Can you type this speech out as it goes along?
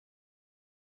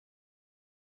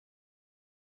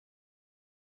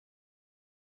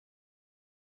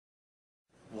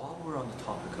while we're on the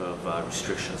topic of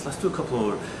restrictions, let's do a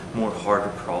couple of more harder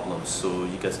problems so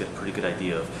you guys get a pretty good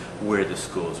idea of where this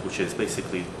goes, which is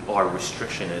basically our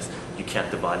restriction is you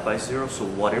can't divide by 0, so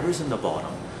whatever's in the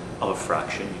bottom of a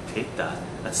fraction, you take that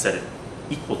and set it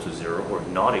equal to 0 or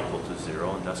not equal to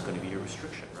 0, and that's going to be your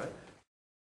restriction, right?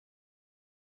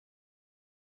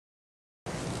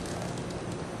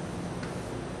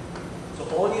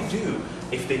 So all you do,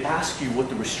 if they ask you what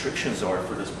the restrictions are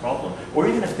for this problem, or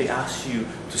even if they ask you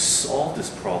to solve this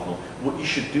problem, what you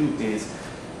should do is,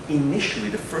 initially,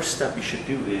 the first step you should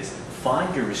do is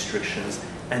find your restrictions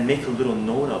and make a little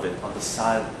note of it on the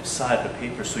side of the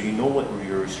paper so you know what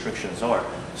your restrictions are.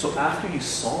 So after you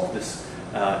solve this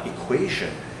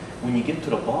equation, when you get to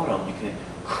the bottom, you can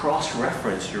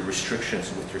cross-reference your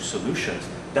restrictions with your solutions.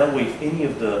 That way, if any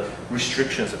of the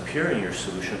restrictions appear in your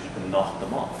solutions, you can knock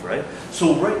them off, right?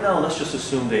 So right now, let's just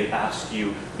assume they ask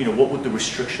you, what would the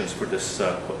restrictions for this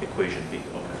equation be?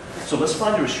 Okay. So let's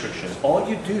find the restrictions. All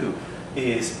you do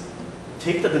is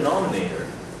take the denominator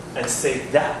and say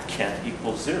that can't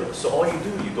equal 0. So all you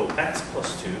do, you go x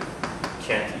plus 2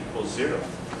 can't equal 0.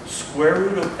 Square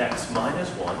root of x minus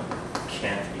 1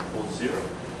 can't equal 0.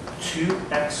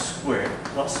 2x squared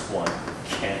plus 1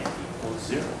 can't equal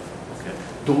 0. Okay?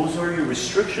 Those are your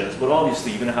restrictions, but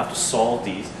obviously you're going to have to solve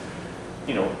these,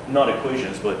 not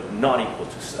equations, but not equal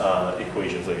to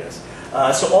equations, I guess.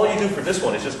 So all you do for this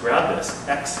one is just grab this.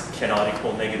 X cannot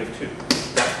equal -2.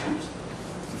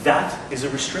 That is a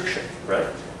restriction, right?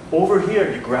 Over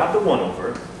here, you grab the 1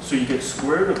 over, so you get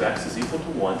square root of x is equal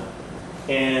to 1.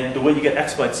 And the way you get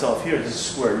x by itself here, this is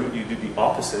square root, you do the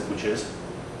opposite, which is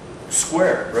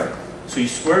square, right? So you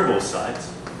square both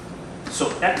sides. So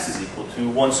x is equal to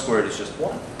 1 squared is just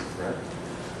 1, right?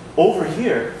 Over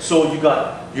here, so you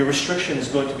got, your restriction is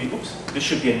going to be, this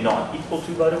should be a not equal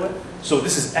to, by the way. So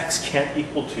this is x can't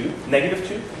equal 2,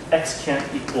 -2, x can't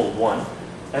equal 1.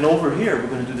 And over here, we're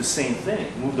going to do the same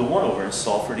thing. Move the 1 over and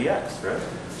solve for the x, right?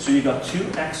 So you got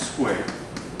 2x squared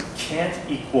can't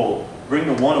equal, bring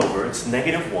the 1 over, it's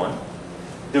 -1.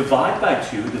 Divide by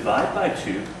 2, divide by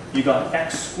 2, you got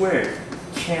x squared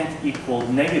can't equal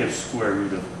negative square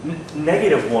root of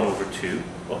 -1 over 2,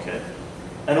 okay?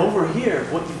 And over here,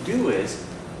 what you do is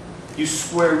you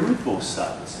square root both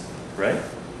sides, right?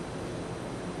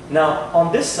 Now,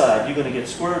 on this side, you're going to get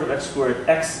square root of x squared,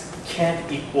 x can't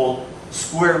equal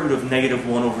square root of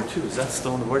 -1 over 2. Is that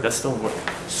still in the word? That's still in the word.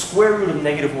 Square root of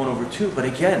 -1 over 2, but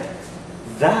again,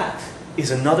 that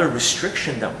is another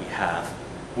restriction that we have,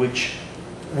 which,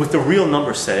 with the real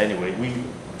number set anyway,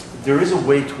 there is a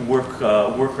way to work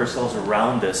ourselves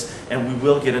around this, and we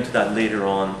will get into that later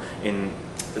on in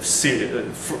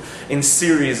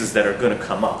series that are going to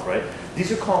come up, right?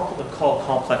 These are called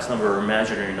complex number or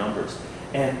imaginary numbers,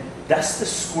 and that's the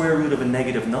square root of a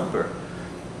negative number.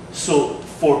 So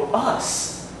for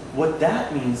us, what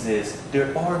that means is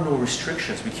there are no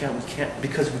restrictions. We can't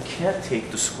because we can't take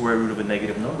the square root of a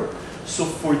negative number. So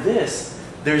for this,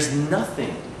 there's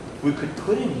nothing we could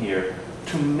put in here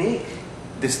to make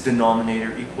this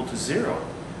denominator equal to 0.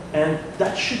 And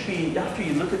that should be, after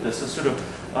you look at this and sort of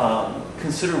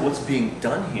consider what's being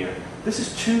done here, this is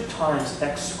 2 times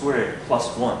x squared plus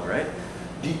 1, right?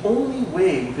 The only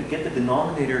way we could get the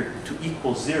denominator to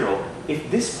equal 0 if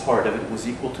this part of it was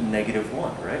equal to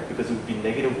 -1, right? Because it would be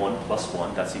 -1 plus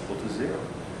 1, that's equal to 0.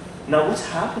 Now what's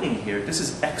happening here, this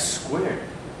is x squared.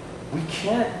 We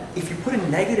can't, if you put a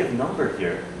negative number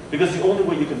here, because the only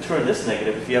way you can turn this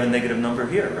negative if you have a negative number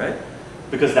here, right?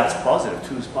 Because that's positive,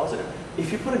 2 is positive.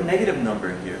 If you put a negative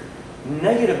number here,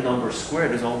 negative number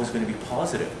squared is always going to be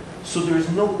positive. So there is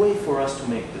no way for us to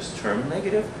make this term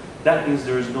negative. That means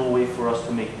there is no way for us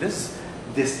to make this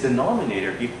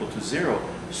denominator equal to 0.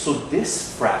 So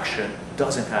this fraction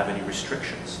doesn't have any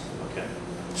restrictions. Okay.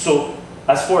 So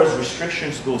as far as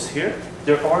restrictions goes here,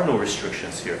 there are no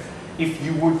restrictions here. If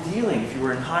you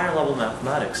were in higher level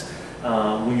mathematics,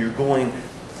 when you're going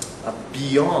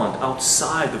beyond,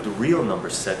 outside of the real number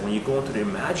set, when you go into the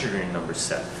imaginary number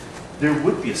set, there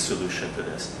would be a solution to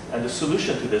this. And the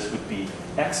solution to this would be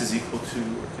x is equal to,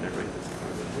 or can I write this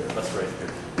here? That's right here.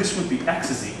 This would be x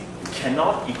is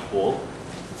cannot equal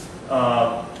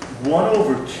 1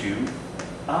 over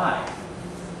 2i.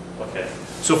 Okay.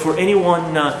 So for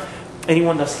anyone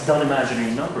that's done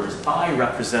imaginary numbers, I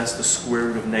represents the square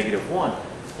root of -1.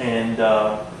 And,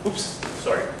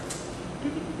 sorry.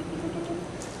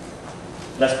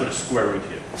 Let's put a square root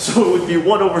here. So it would be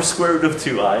 1 over square root of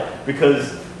 2i,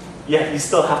 because, you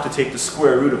still have to take the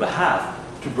square root of a half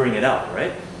to bring it out,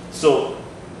 right? So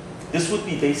this would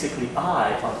be basically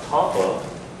I on top of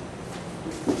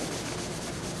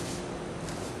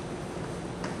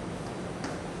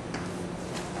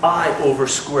I over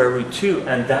square root 2,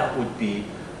 and that would be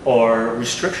our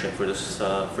restriction for this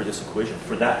equation,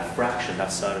 for that fraction,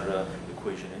 that side of the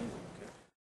equation anyway.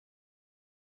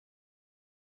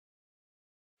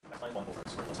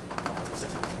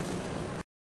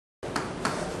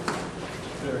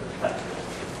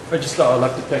 I just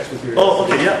left the text with you. Oh,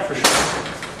 okay, yeah, for sure.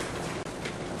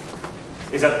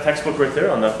 Is that the textbook right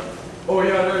there on the? Oh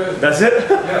yeah, no, yeah. That's it?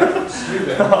 Yeah, sweet,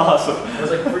 man. Awesome. I was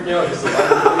like freaking out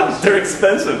because they're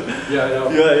expensive. Yeah, I know.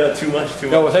 Yeah, too much. Yeah,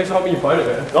 well, thanks for helping me find it,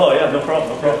 man. Oh yeah, no problem,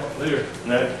 no problem. Yeah, later.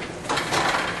 No.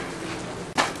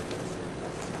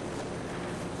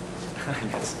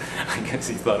 I guess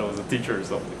he thought I was a teacher or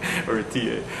something, or a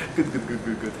TA. Good.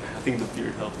 I think the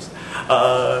beard helps.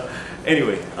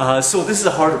 Anyway, so this is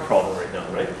a harder problem right now,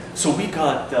 right? So we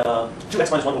got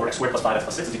 2x minus 1 over x squared plus 5x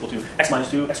plus 6 is equal to x minus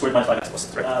 2, x squared minus 5x plus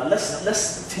 6, right?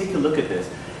 Let's take a look at this.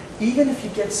 Even if you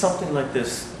get something like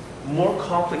this, more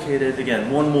complicated, again,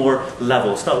 one more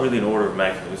level, it's not really an order of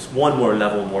magnitude, it's one more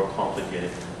level more complicated.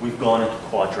 We've gone into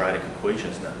quadratic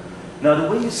equations now. Now the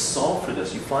way you solve for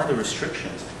this, you find the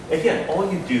restrictions. Again, all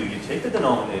you do, you take the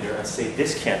denominator and say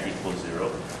this can't equal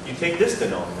 0. You take this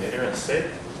denominator and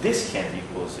say this can't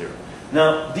equal 0.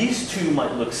 Now, these two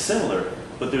might look similar,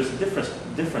 but there's a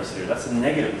difference here. That's a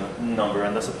negative number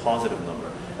and that's a positive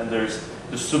number. And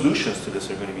the solutions to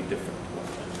this are going to be different.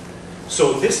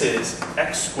 So this is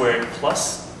x squared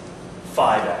plus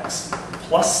 5x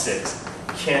plus 6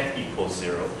 can't equal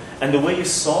 0. And the way you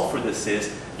solve for this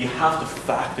is you have to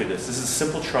factor this. This is a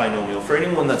simple trinomial. For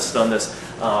anyone that's done this,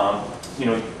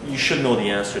 you should know the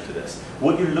answer to this.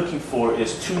 What you're looking for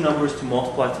is two numbers to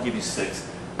multiply to give you 6,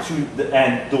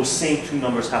 and those same two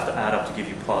numbers have to add up to give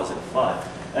you positive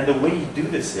 5. And the way you do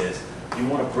this is you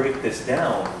want to break this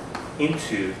down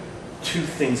into two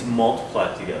things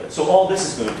multiplied together. So all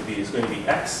this is going to be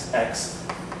x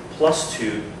plus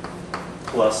 2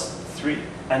 plus 3.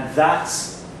 And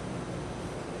that's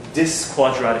this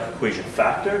quadratic equation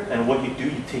factor, and what you do,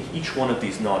 you take each one of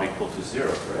these not equal to 0,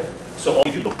 right? So all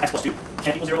you do, x plus 2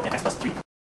 can't equal 0, and x plus 3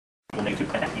 equal negative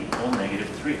 2, and x equal negative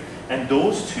 3. And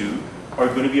those two are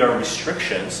going to be our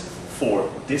restrictions for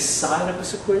this side of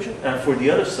this equation, and for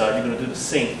the other side, you're going to do the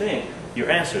same thing. Your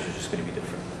answers are just going to be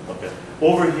different, okay?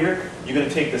 Over here, you're going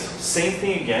to take this same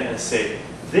thing again and say,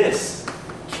 this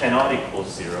cannot equal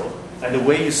 0, and the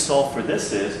way you solve for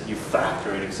this is, you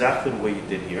factor it exactly the way you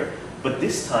did here. But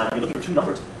this time, you're looking for two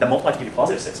numbers that multiply to give you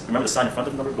positive 6. Remember the sign in front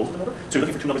of the number goes with the number? So you're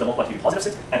looking for two numbers that multiply to give you positive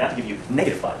 6 and that to give you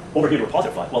negative 5. Over here, to a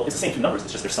positive 5. Well, it's the same two numbers,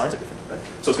 it's just their signs are different, right?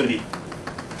 So it's going to be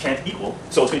can't equal.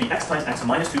 So it's going to be x times x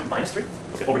minus 2 minus 3.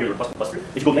 Okay, over here, we're plus 3.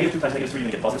 If you go negative 2 times negative 3, you're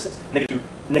going to get positive 6.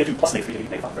 Negative 2 plus negative 3, you're going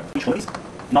to get negative 5, right? Each one of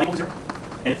these, not equal to 0.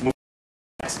 And it's moving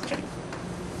x can't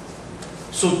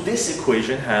equal. So this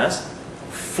equation has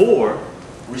 4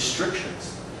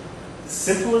 restrictions.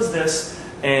 Simple as this,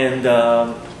 and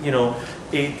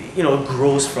it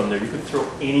grows from there. You could throw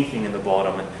anything in the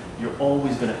bottom, and you're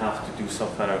always going to have to do some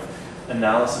kind of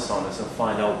analysis on this and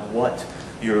find out what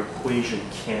your equation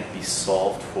can't be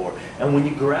solved for. And when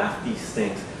you graph these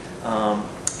things,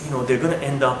 they're going to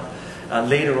end up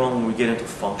later on when we get into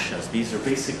functions. These are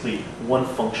basically one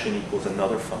function equals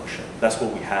another function. That's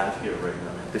what we have here right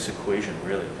now, this equation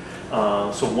really.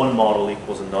 So one model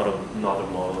equals another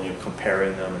model, and you're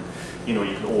comparing them, and you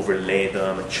can overlay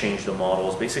them and change the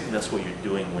models. Basically, that's what you're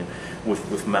doing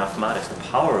with mathematics. The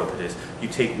power of it is you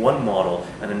take one model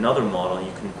and another model, and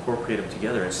you can incorporate them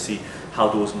together and see how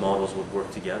those models would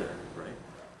work together, right?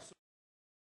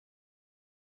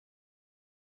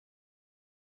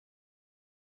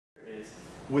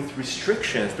 With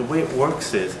restrictions, the way it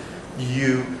works is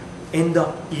you end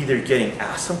up either getting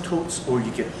asymptotes or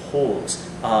you get holes,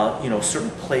 a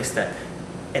certain place that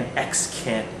an x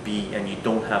can't be, and you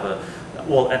don't have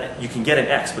you can get an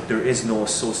x, but there is no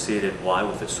associated y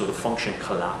with it, so the function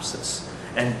collapses.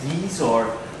 And these are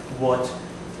what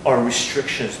our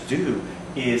restrictions do,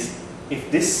 is if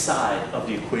this side of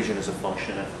the equation is a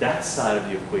function, if that side of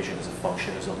the equation is a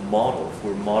function, is a model, if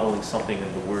we're modeling something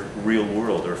in the real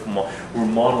world, or if we're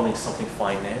modeling something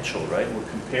financial, right? We're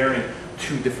comparing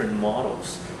two different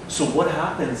models. So what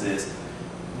happens is,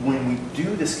 when we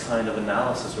do this kind of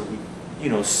analysis, or we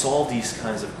solve these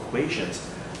kinds of equations,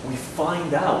 we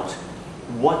find out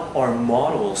what our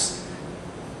models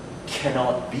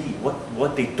cannot be,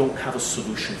 what they don't have a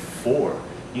solution for.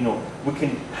 We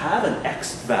can have an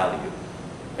x value,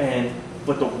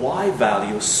 but the y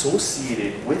value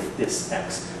associated with this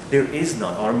x, there is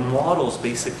none. Our models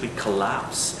basically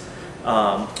collapse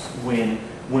when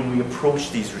we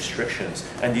approach these restrictions.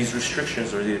 And these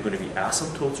restrictions are either going to be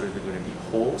asymptotes or they're going to be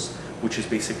holes, which is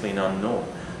basically an unknown.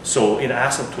 So an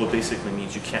asymptote basically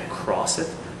means you can't cross it.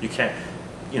 You can't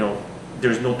you know,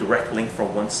 there's no direct link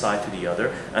from one side to the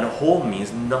other, and a whole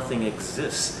means nothing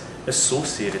exists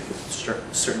associated with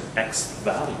certain x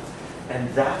value. And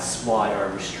that's why our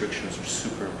restrictions are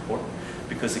super important,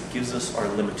 because it gives us our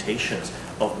limitations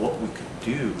of what we could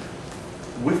do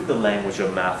with the language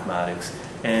of mathematics,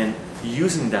 and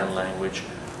using that language,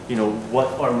 you know, what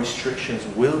our restrictions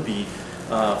will be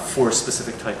for a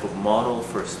specific type of model,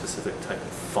 for a specific type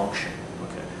of function.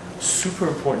 Okay, super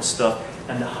important stuff.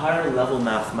 And the higher level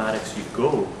mathematics you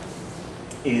go,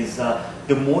 is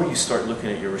the more you start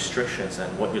looking at your restrictions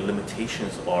and what your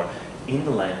limitations are in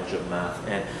the language of math,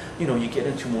 and you know, you get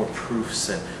into more proofs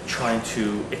and trying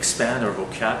to expand our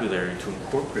vocabulary to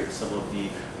incorporate some of the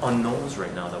unknowns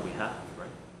right now that we have.